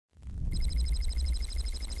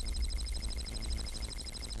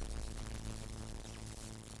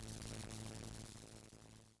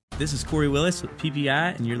This is Corey Willis with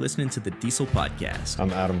PPEI, and you're listening to the Diesel Podcast.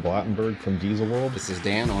 I'm Adam Blattenberg from Diesel World. This is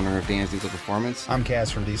Dan, owner of ATS Diesel Performance. I'm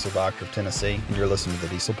Cass from Diesel Doctor of Tennessee, and you're listening to the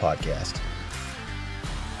Diesel Podcast.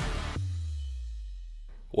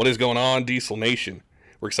 What is going on, Diesel Nation?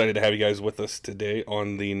 We're excited to have you guys with us today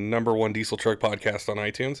on the #1 diesel truck podcast on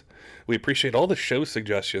iTunes. We appreciate all the show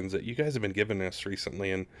suggestions that you guys have been giving us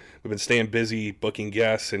recently, and we've been staying busy booking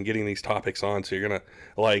guests and getting these topics on, so you're going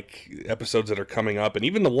to like episodes that are coming up. And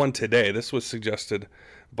even the one today, this was suggested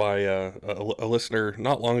by a listener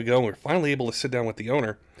not long ago, and we're finally able to sit down with the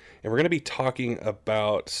owner, and we're going to be talking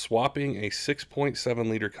about swapping a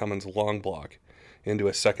 6.7-liter Cummins long block into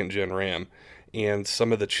a second-gen Ram, and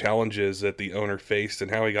some of the challenges that the owner faced and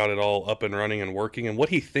how he got it all up and running and working, and what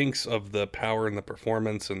he thinks of the power and the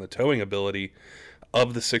performance and the towing ability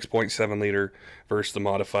of the 6.7 liter versus the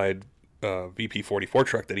modified VP44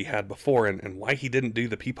 truck that he had before, and why he didn't do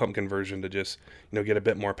the P-pump conversion to just, get a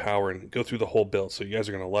bit more power and go through the whole build. So you guys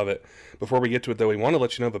are going to love it. Before we get to it, though, we want to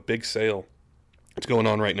let you know of a big sale that's going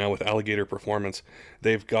on right now with Alligator Performance.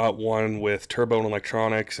 They've got one with turbo and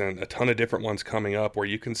electronics and a ton of different ones coming up where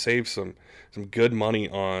you can save some good money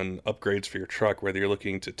on upgrades for your truck, whether you're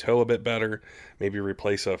looking to tow a bit better, maybe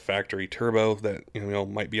replace a factory turbo that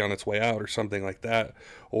might be on its way out or something like that,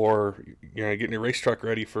 or getting your race truck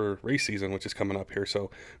ready for race season, which is coming up here.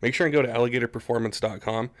 So make sure and go to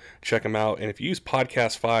alligatorperformance.com, check them out, and if you use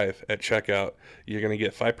podcast 5 at checkout, you're going to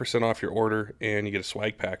get 5% off your order, and you get a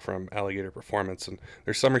swag pack from Alligator Performance. And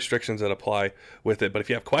there's some restrictions that apply with it, but if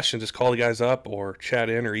you have questions, just call the guys up or chat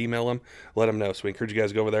in or email them, let them know. So we encourage you guys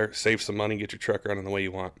to go over there, save some money, get your truck running the way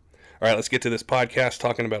you want. All right, let's get to this podcast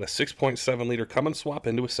talking about a 6.7 liter Cummins swap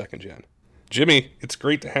into a second gen. Jimmy, it's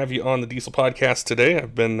great to have you on the Diesel Podcast today.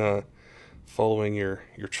 I've been following your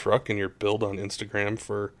truck and your build on Instagram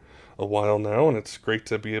for a while now, and it's great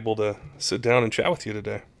to be able to sit down and chat with you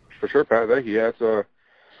today. For sure, Pat. Thank you. Yeah, it's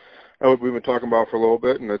what we've been talking about for a little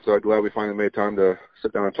bit, and it's glad we finally made time to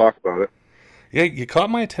sit down and talk about it. Yeah, you caught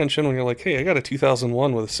my attention when you're like, hey, I got a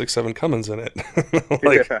 2001 with a 6.7 Cummins in it.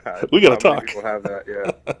 We got to talk. People have that,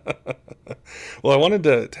 yeah. Well, I wanted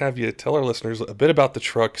to have you tell our listeners a bit about the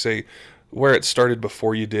truck, say where it started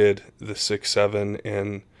before you did the 6.7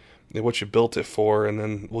 and what you built it for, and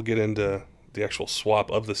then we'll get into the actual swap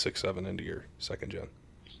of the 6.7 into your second gen.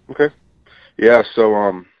 Okay. Yeah, so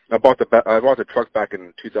I bought the truck back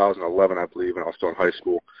in 2011, I believe, when I was still in high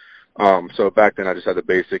school. So back then I just had the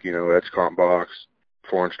basic, edge comp box,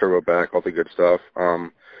 4-inch turbo back, all the good stuff.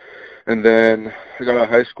 And then I got out of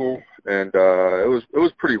high school, and it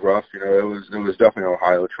was pretty rough. It was definitely an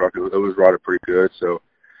Ohio truck. It was rotted pretty good. So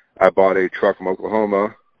I bought a truck from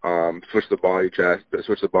Oklahoma, switched the body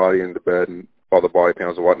and the bed and all the body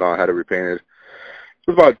panels and whatnot. Had it repainted. It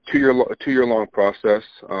was about a 2 year long process.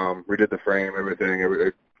 Redid the frame,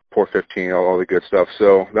 everything, pour 15, all the good stuff.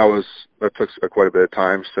 So that took quite a bit of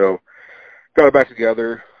time. So got it back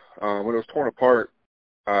together. When it was torn apart,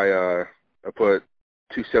 I put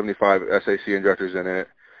 275 SAC injectors in it.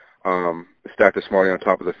 Stacked the Smarty on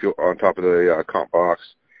top of the comp box,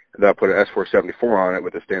 and then I put an S474 on it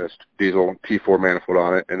with a stainless diesel T4 manifold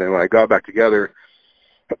on it. And then when I got back together,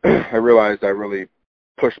 I realized I really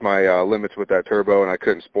pushed my limits with that turbo, and I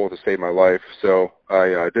couldn't spool it to save my life. So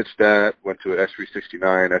I ditched that, went to an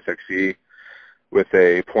S369 SXE with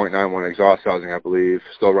a .91 exhaust housing, I believe,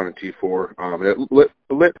 still running T4. And it lit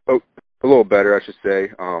a little better, I should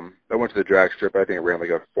say. I went to the drag strip. I think it ran like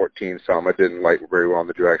a 14 some. I didn't light very well on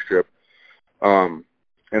the drag strip. And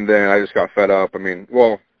then I just got fed up.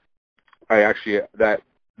 I actually, that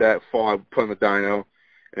fall, I put in the dyno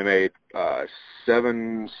and made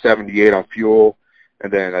 778 on fuel,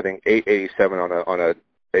 and then I think 887 on a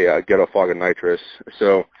ghetto fog of nitrous.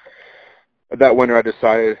 So that winter I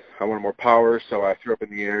decided I wanted more power, so I threw up in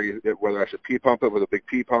the air whether I should P-pump it with a big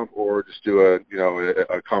P-pump or just do a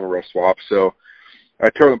common rough swap. So I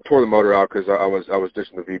tore the motor out because I was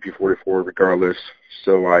ditching the VP44 regardless.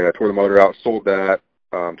 So I tore the motor out, sold that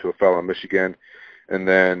to a fellow in Michigan, and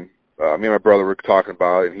then me and my brother were talking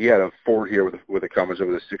about it, and he had a Ford here with a Cummins, with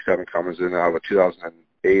a 6.7 Cummins in a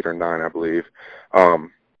 2008 or 9, I believe. So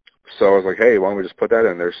I was like, hey, why don't we just put that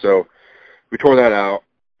in there? So we tore that out.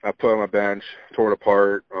 I put it on my bench, tore it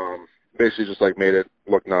apart, basically just made it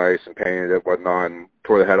look nice and painted it, whatnot, and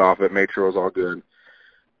tore the head off it, made sure it was all good.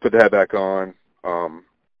 Put the head back on,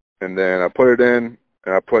 and then I put it in,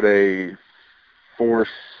 and I put a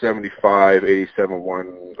 475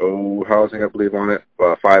 8710 housing, I believe, on it,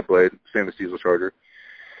 5-blade, stainless diesel charger.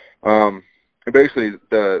 And basically,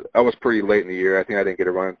 I was pretty late in the year. I think I didn't get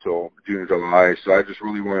it running until June or July, so I just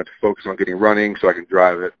really wanted to focus on getting running so I can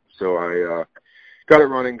drive it. So I got it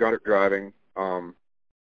running, got it driving.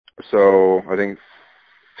 So I think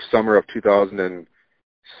summer of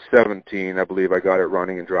 2017, I believe I got it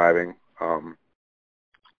running and driving.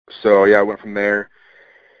 So yeah, I went from there,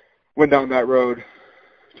 went down that road,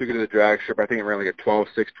 took it to the drag strip. I think it ran like a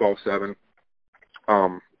 12.6, 12.7.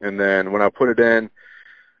 And then when I put it in,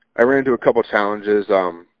 I ran into a couple challenges.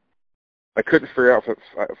 I couldn't figure out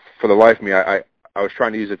for the life of me. I was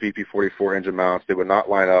trying to use a VP44 engine mounts. They would not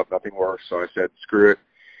line up. Nothing worked. So I said, screw it.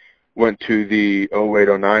 Went to the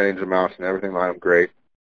 0809 engine mounts, and everything lined up great.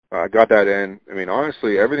 I got that in. I mean,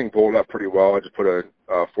 honestly, everything pulled up pretty well. I just put a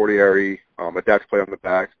 40 RE adapt plate on the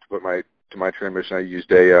back to put my transmission. I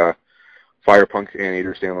used a Firepunk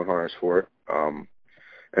Anteater standalone harness for it.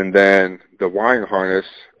 And then the wiring harness.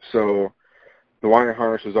 So the wiring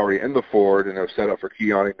harness was already in the Ford, and it was set up for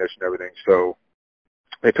key-on ignition and everything. So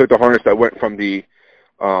they took the harness that went from the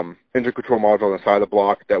engine control module on the side of the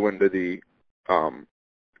block that went into the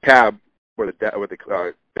cab where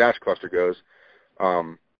the dash cluster goes,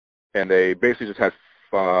 and they basically just had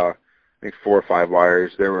I think 4 or 5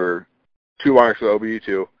 wires. There were 2 wires for the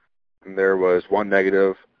OBD2, and there was 1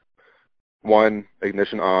 negative, 1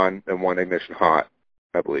 ignition on, and 1 ignition hot,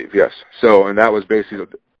 I believe. Yes. So, and that was basically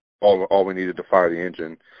all we needed to fire the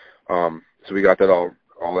engine. So we got that all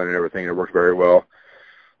in and everything, and it worked very well.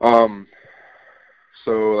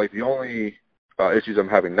 So like the only issues I'm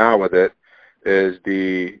having now with it is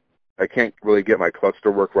I can't really get my clutch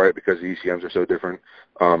to work right because the ECMs are so different.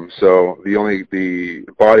 So the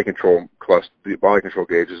body control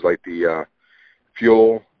gauge is like the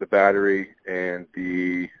fuel, the battery, and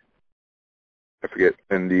the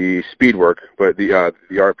speed work, but the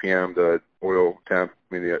RPM, the oil temp,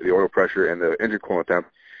 the oil pressure, and the engine coolant temp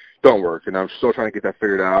don't work. And I'm still trying to get that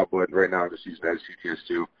figured out, but right now I'm just using that as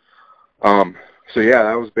CTS2. So yeah,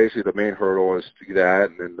 that was basically the main hurdle, is to do that.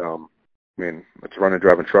 And then, it's a running,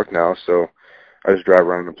 driving truck now, so I just drive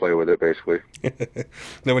around and play with it, basically.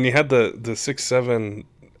 Now, when you had the 6.7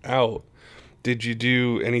 out, did you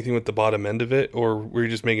do anything with the bottom end of it, or were you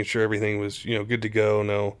just making sure everything was, good to go,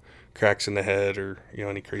 no cracks in the head, or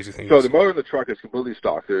any crazy things? So the motor in the truck is completely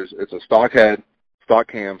stock. It's a stock head, stock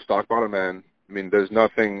cam, stock bottom end. There's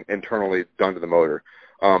nothing internally done to the motor.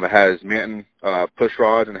 It has Manton push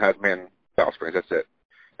rods, and it has Manton valve springs. That's it.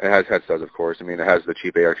 And it has head studs, of course. It has the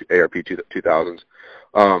cheap ARP 2000s.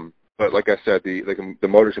 But like I said, the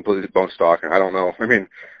motor's completely bone stock, and I don't know. I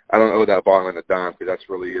don't owe that bottom end a dime, because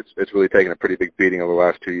it's really taken a pretty big beating over the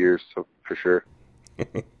last 2 years, so for sure.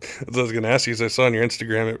 What I was going to ask you, is I saw on your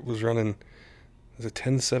Instagram it was running, was it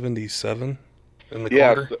 1077 in the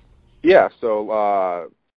quarter? So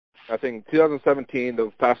I think 2017,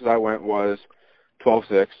 the fastest I went was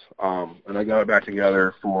 12.6, and I got it back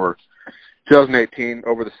together for 2018.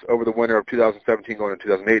 Over the winter of 2017 going into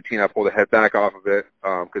 2018, I pulled the head back off of it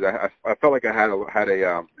because I felt like I had a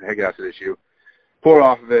head gasket issue. Pulled it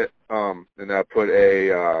off of it, and then I put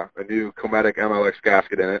a new Cometic MLX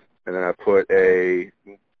gasket in it, and then I put a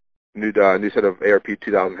new set of ARP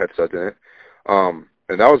 2000 head studs in it, and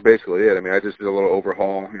that was basically it. I just did a little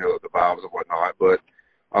overhaul, the valves and whatnot, but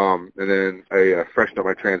and then I freshened up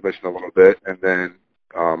my transmission a little bit, and then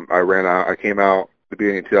I came out the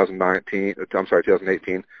beginning of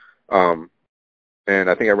 2018, and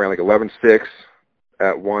I think I ran like 11.6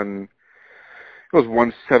 at one. It was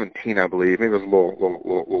 117, I believe. Maybe it was a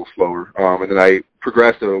little slower. And then I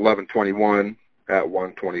progressed to 11.21 at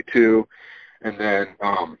 122, and then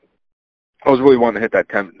I was really wanting to hit that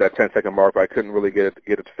 10-second mark, but I couldn't really get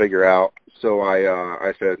it to figure out. So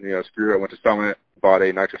I said, screw it. I went to Summit, bought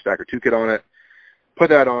a Nitro Stacker 2 kit on it, put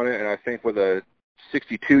that on it, and I think with a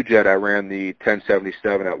 62 jet, I ran the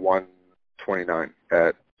 1077 at 129.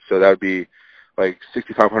 So that would be like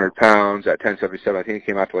 6,500 pounds at 1077. I think it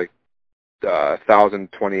came out to like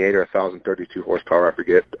 1,028 or 1,032 horsepower. I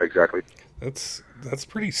forget exactly. That's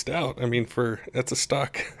pretty stout. That's a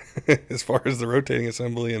stock as far as the rotating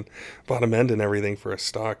assembly and bottom end and everything for a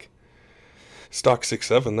stock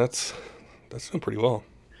 6.7. That's doing pretty well.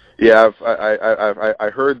 Yeah,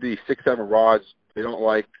 I heard the 6.7 rods, they don't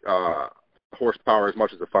like horsepower as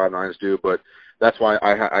much as the 5.9s do, but that's why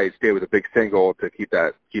I stay with a big single to keep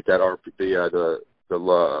the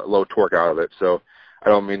low torque out of it. So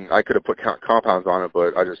I could have put compounds on it,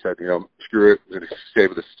 but I just said, screw it, I'm going to stay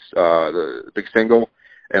with the big single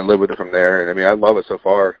and live with it from there. And I love it so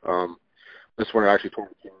far. This one I actually tore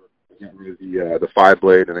the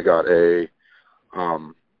 5-blade, and I got a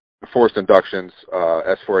forced inductions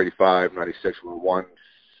S485 96 with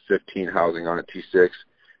 115 housing on it, T6.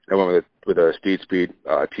 I went with a Speed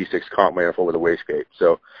T6 comp manifold with a wastegate.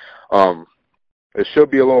 So it should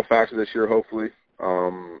be a little faster this year, hopefully.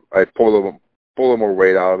 I pull a little more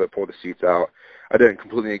weight out of it, pull the seats out. I didn't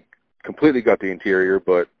completely completely gut the interior,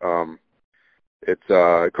 but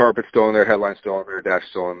it's carpet's still in there, headline's still in there, dash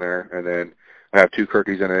still in there, and then I have 2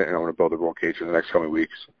 Kirkies in it, and I want to build a roll cage in the next coming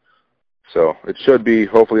weeks. So it should be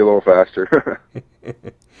hopefully a little faster.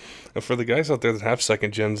 For the guys out there that have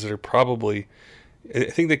second gens that are probably, I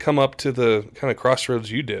think they come up to the kind of crossroads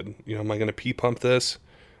you did. You know, am I going to P-pump this?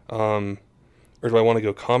 Or do I want to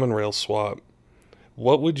go common rail swap?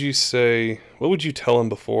 What would you say, what would you tell them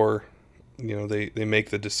before, you know, they make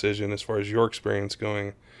the decision as far as your experience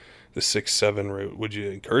going the 6-7 route? Would you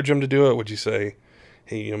encourage them to do it? Would you say,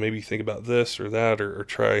 hey, you know, maybe think about this or that, or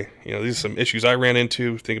try, you know, these are some issues I ran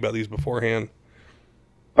into, think about these beforehand?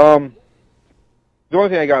 The only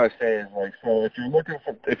thing I gotta say is, like, so if you're looking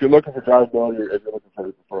for drivability, or if you're looking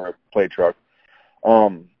for a plate truck,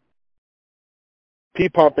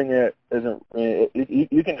 P-pumping it isn't.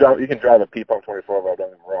 You can drive a P-pump 24 valve, don't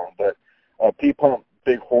get me wrong, but a P-pump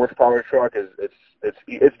big horsepower truck it's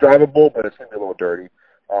drivable, but it's gonna be a little dirty.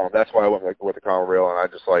 That's why I went with the common rail, and I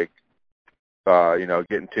just like you know,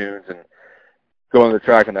 getting tunes and going to the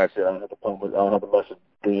track, and that's it. I don't have to pump with, I don't have to mess with,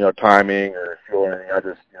 you know, timing or fuel or anything. I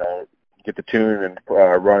just, you know, get the tune and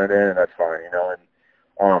run it in, and that's fine, you know.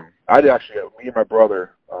 And I actually, me and my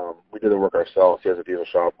brother, we did the work ourselves. He has a diesel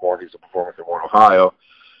shop, More Diesel Performance in Warren, Ohio,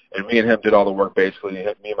 and me and him did all the work basically.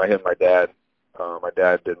 Me and my dad. My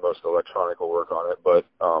dad did most of the electronic work on it, but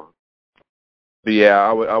yeah,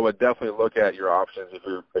 I would definitely look at your options if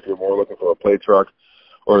you're more looking for a plate truck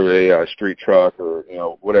or a street truck, or, you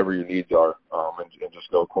know, whatever your needs are, and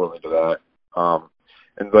just go accordingly to that.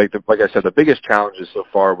 And like I said, the biggest challenges so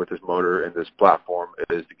far with this motor and this platform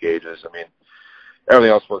is the gauges. I mean,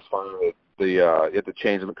 everything else works fine. You have to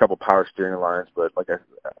change a couple power steering lines, but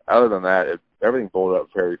other than that, everything bolted up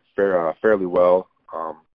fairly well.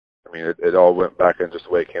 I mean, it all went back in just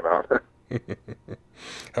the way it came out.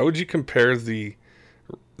 How would you compare the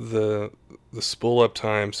spool up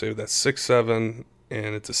time? Say that's 6.7,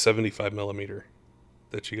 and it's a 75 millimeter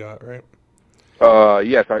that you got, right?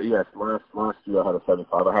 Yes. Last year I had a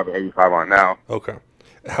 75. I have an 85 on now. Okay.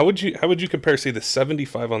 How would you compare, say, the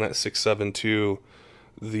 75 on that 6.7 to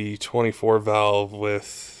the 24 valve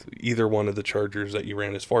with either one of the chargers that you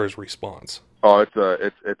ran as far as response? Oh, it's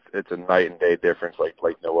a night and day difference, like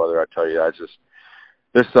no other. I tell you,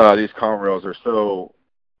 these common rails are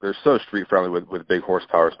they're so street friendly with big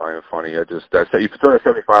horsepower. It's not even funny. You can throw a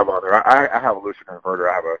 75 on there. I have a Lucian converter.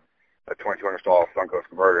 I have a 2200 stall Suncoast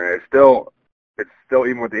converter, and it's still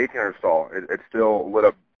even with the 1800 stall, it's still lit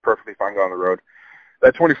up perfectly fine going on the road.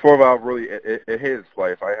 That 24 valve really it hit its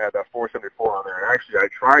life. I had that 474 on there, and actually I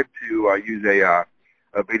tried to use a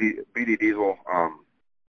BD Diesel.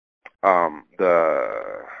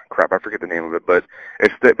 The crap, I forget the name of it, but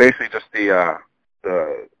it's basically just the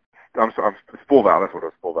spool valve. That's what it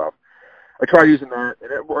was, spool valve. I tried using that,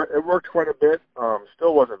 and it worked quite a bit.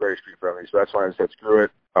 Still wasn't very street friendly, so that's why I said screw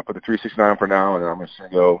it. I'll put the 369 for now, and then I'm just gonna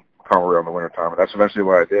go common rail in the wintertime, and that's eventually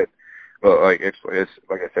what I did. But it's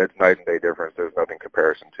like I said, it's night and day difference. There's nothing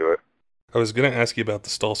comparison to it. I was going to ask you about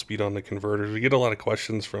the stall speed on the converters. We get a lot of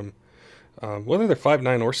questions from whether they're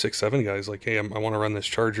 5.9 or 6.7 guys, like, hey, I want to run this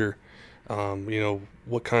charger. You know,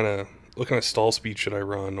 what kind of stall speed should I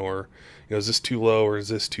run, or, you know, is this too low or is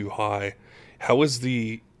this too high? How was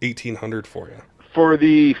the 1800 for you? For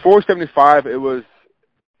the 475, it was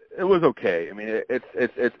okay. I mean,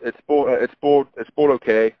 it's spooled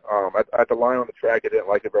okay. At the line on the track, I didn't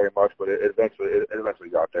like it very much, but it eventually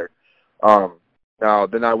got there. Now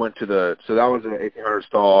then I went to so that was an 1800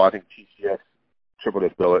 stall, I think TCS triple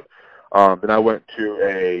disc billet. Then I went to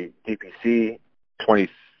a DPC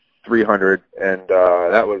 2300, and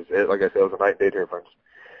that was it. Like I said, it was a night and day difference.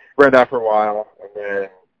 Ran that for a while, and then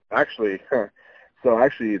actually,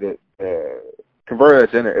 the converter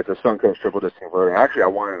that's in it, it's a Suncoast triple disc converter. Actually, I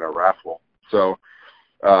won it in a raffle. So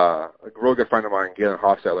a real good friend of mine, Galen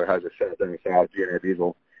Hofstetler, has a set down in South G&A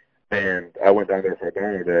Diesel, and I went down there for a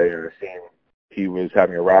dinner today, and I seen he was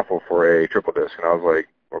having a raffle for a triple disc, and I was like,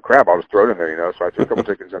 well, crap, I'll just throw it in there, you know. So I threw a couple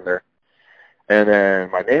tickets in there, and then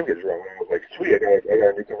my name gets rung, and I was like, sweet, I got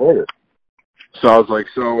a new converter. So I was like,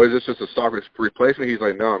 so is this just a stock replacement? He's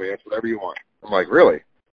like, no, I mean, it's whatever you want. I'm like, really?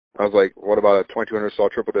 I was like, what about a 2200 stall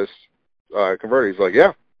triple disc converter? He's like,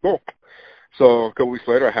 yeah, cool. So a couple weeks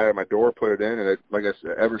later, I had it at my door, put it in, and like I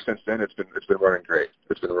said, ever since then, it's been running great.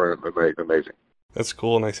 It's been running amazing. That's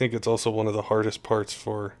cool, and I think it's also one of the hardest parts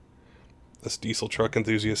for us diesel truck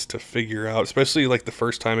enthusiasts to figure out, especially like the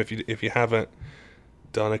first time if you haven't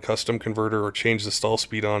done a custom converter or changed the stall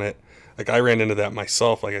speed on it. Like, I ran into that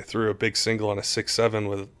myself. Like, I threw a big single on a 6.7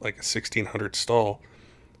 with like a 1600 stall,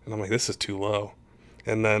 and I'm like, this is too low.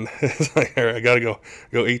 And then it's like, all right, I got to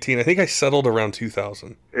go 18. I think I settled around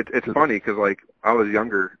 2000. It's funny because, like, I was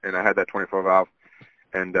younger and I had that 24 valve,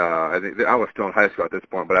 and I think I was still in high school at this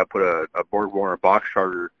point, but I put a Borg Warner box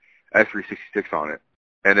charger S366 on it,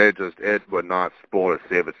 and it would not spool to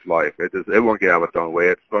save its life. It won't get out of its own way.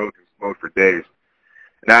 It smoked for days.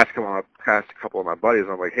 And I asked a couple of my buddies,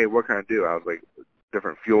 I'm like, hey, what can I do? I was like,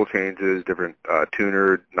 different fuel changes, different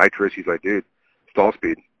tuner, nitrous. He's like, dude, stall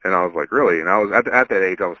speed. And I was like, really? And I was at that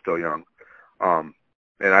age, I was still young. And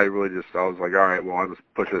I was like, all right, well, I'll just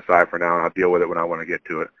push it aside for now, and I'll deal with it when I want to get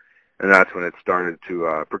to it. And that's when it started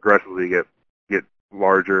to progressively get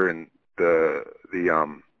larger, and the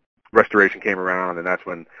restoration came around, and that's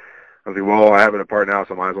when I was like, well, I have it apart now,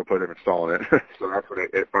 so I might as well put a different stall in it. So that's when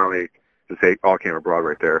it finally just all came abroad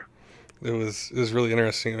right there. It was really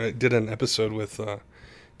interesting. I did an episode with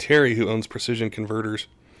Terry, who owns Precision Converters,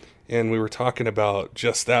 and we were talking about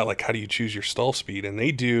just that, like, how do you choose your stall speed? And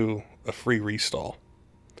they do a free restall.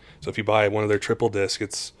 So if you buy one of their triple disc,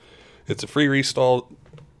 it's a free restall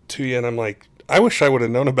to you. And I'm like, I wish I would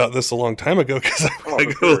have known about this a long time ago, because I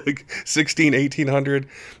go like 16, 1800,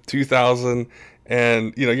 2000,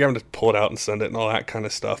 and you're having to pull it out and send it and all that kind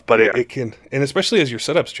of stuff. But it can, and especially as your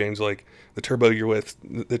setups change, like the turbo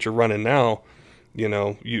that you're running now,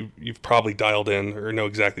 you've probably dialed in or know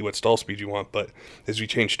exactly what stall speed you want. But as you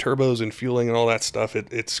change turbos and fueling and all that stuff,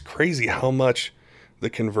 it's crazy how much the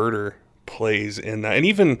converter plays in that. And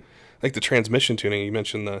even like the transmission tuning, you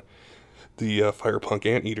mentioned the Firepunk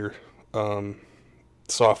Anteater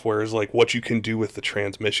software is like what you can do with the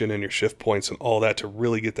transmission and your shift points and all that to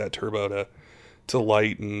really get that turbo to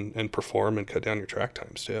light and perform and cut down your track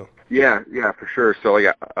times too. Yeah, for sure. So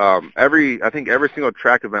I think every single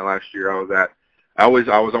track event last year I was at, I was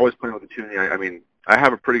always playing with the tuning. I mean, I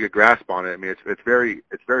have a pretty good grasp on it. I mean, it's very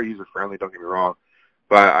user friendly. Don't get me wrong,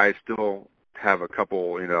 but I still have a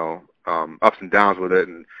couple ups and downs with it,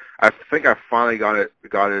 and I think I finally got it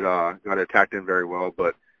tacked in very well.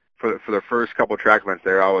 But for the first couple track events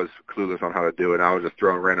there, I was clueless on how to do it. I was just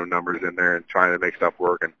throwing random numbers in there and trying to make stuff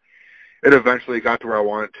work, and it eventually got to where I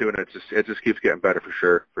wanted to, and it just keeps getting better for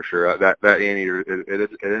sure. That Anteater, it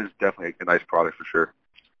is definitely a nice product for sure.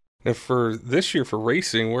 And for this year for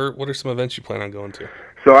racing, what are some events you plan on going to?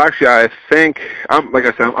 So actually, I think I'm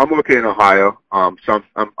located in Ohio. So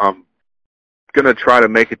I'm gonna try to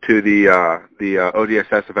make it to the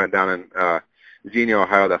ODSS event down in Xenia,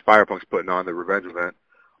 Ohio, that Firepunk's putting on, the Revenge event.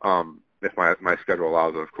 If my schedule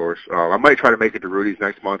allows it, of course. I might try to make it to Rudy's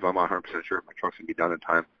next month. I'm not 100% sure if my truck's gonna be done in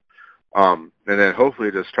time. And then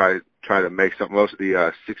hopefully just try to make most of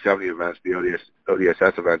the 670 events, the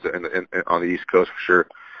ODSS events, on the East Coast for sure.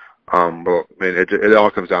 But I mean, it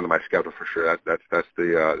all comes down to my schedule for sure. That's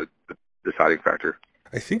the deciding factor.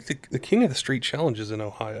 I think the King of the Street Challenge is in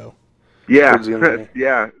Ohio. Yeah,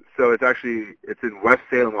 yeah. So it's in West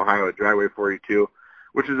Salem, Ohio, at Dragway 42,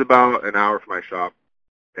 which is about an hour from my shop.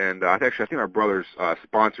 And I think my brother's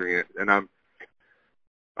sponsoring it, and I'm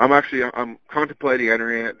contemplating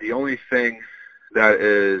entering it. The only thing that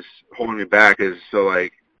is holding me back is I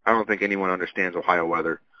don't think anyone understands Ohio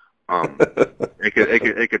weather.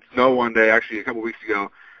 It could snow one day. Actually, a couple weeks ago,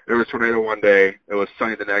 there was a tornado one day. It was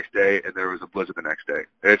sunny the next day, and there was a blizzard the next day.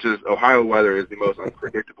 It's just Ohio weather is the most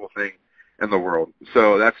unpredictable thing in the world.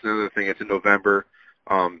 So that's another thing. It's in November.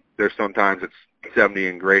 There's sometimes it's 70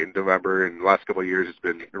 and great in November, and the last couple of years it's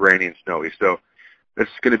been rainy and snowy. So it's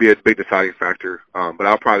going to be a big deciding factor. But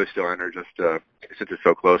I'll probably still enter just since it's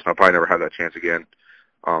so close, and I'll probably never have that chance again.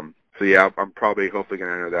 So yeah, I'm probably hopefully going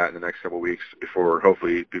to enter that in the next couple of weeks before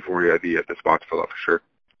the spots fill up for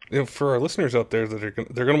sure. For our listeners out there that they're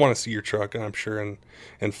going to want to see your truck, I'm sure,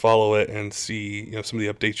 and follow it and see some of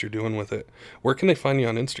the updates you're doing with it. Where can they find you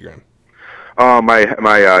on Instagram? My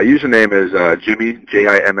username is Jimmy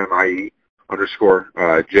JIMMIE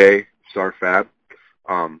 _ J *Fab.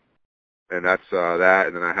 And that's that.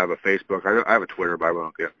 And then I have a Facebook. I have a Twitter, but I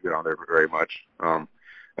won't get on there very much. I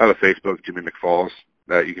have a Facebook, Jimmy McFalls,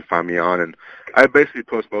 that you can find me on, and I basically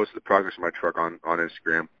post most of the progress of my truck on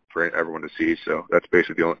Instagram for everyone to see. So that's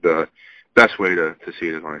basically the best way to see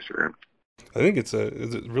it is on Instagram. I think it's a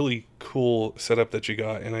really cool setup that you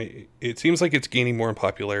got, and it seems like it's gaining more in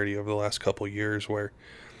popularity over the last couple of years, where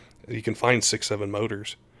you can find 6-7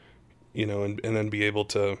 motors, and then be able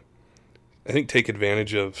to, I think, take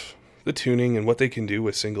advantage of the tuning and what they can do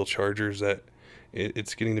with single chargers. That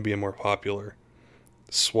it's getting to be a more popular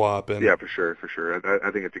swap. And yeah, for sure.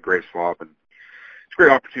 I think it's a great swap, and it's a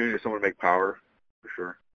great opportunity for someone to make power, for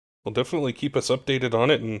sure. Well, definitely keep us updated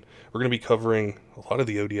on it, and we're going to be covering a lot of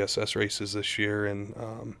the ODSS races this year,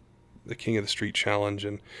 and the King of the Street Challenge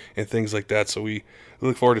and things like that. So we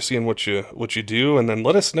look forward to seeing what you do, and then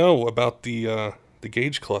let us know about the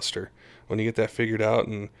gauge cluster when you get that figured out,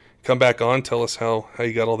 and come back on, tell us how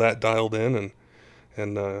you got all that dialed in,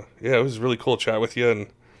 and yeah, it was really cool to chat with you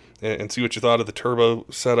and see what you thought of the turbo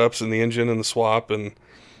setups and the engine and the swap and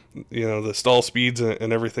the stall speeds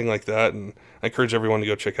and everything like that. And I encourage everyone to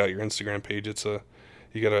go check out your Instagram page.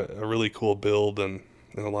 You got a really cool build and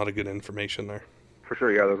a lot of good information there. For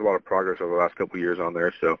sure, yeah. There's a lot of progress over the last couple of years on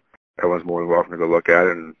there, so everyone's more than welcome to go look at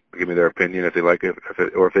it and give me their opinion if they like it,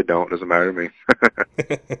 or if they don't, it doesn't matter to me.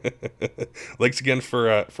 Thanks again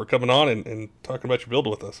for coming on and talking about your build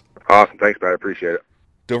with us. Awesome. Thanks, Brad. I appreciate it.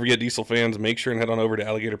 Don't forget, diesel fans, make sure and head on over to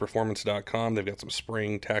alligatorperformance.com. They've got some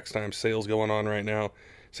spring tax time sales going on right now.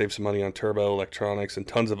 Save some money on turbo, electronics, and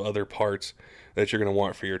tons of other parts that you're going to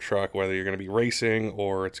want for your truck, whether you're going to be racing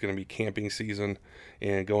or it's going to be camping season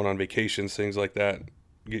and going on vacations, things like that.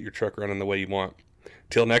 Get your truck running the way you want.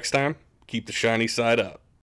 Till next time, keep the shiny side up.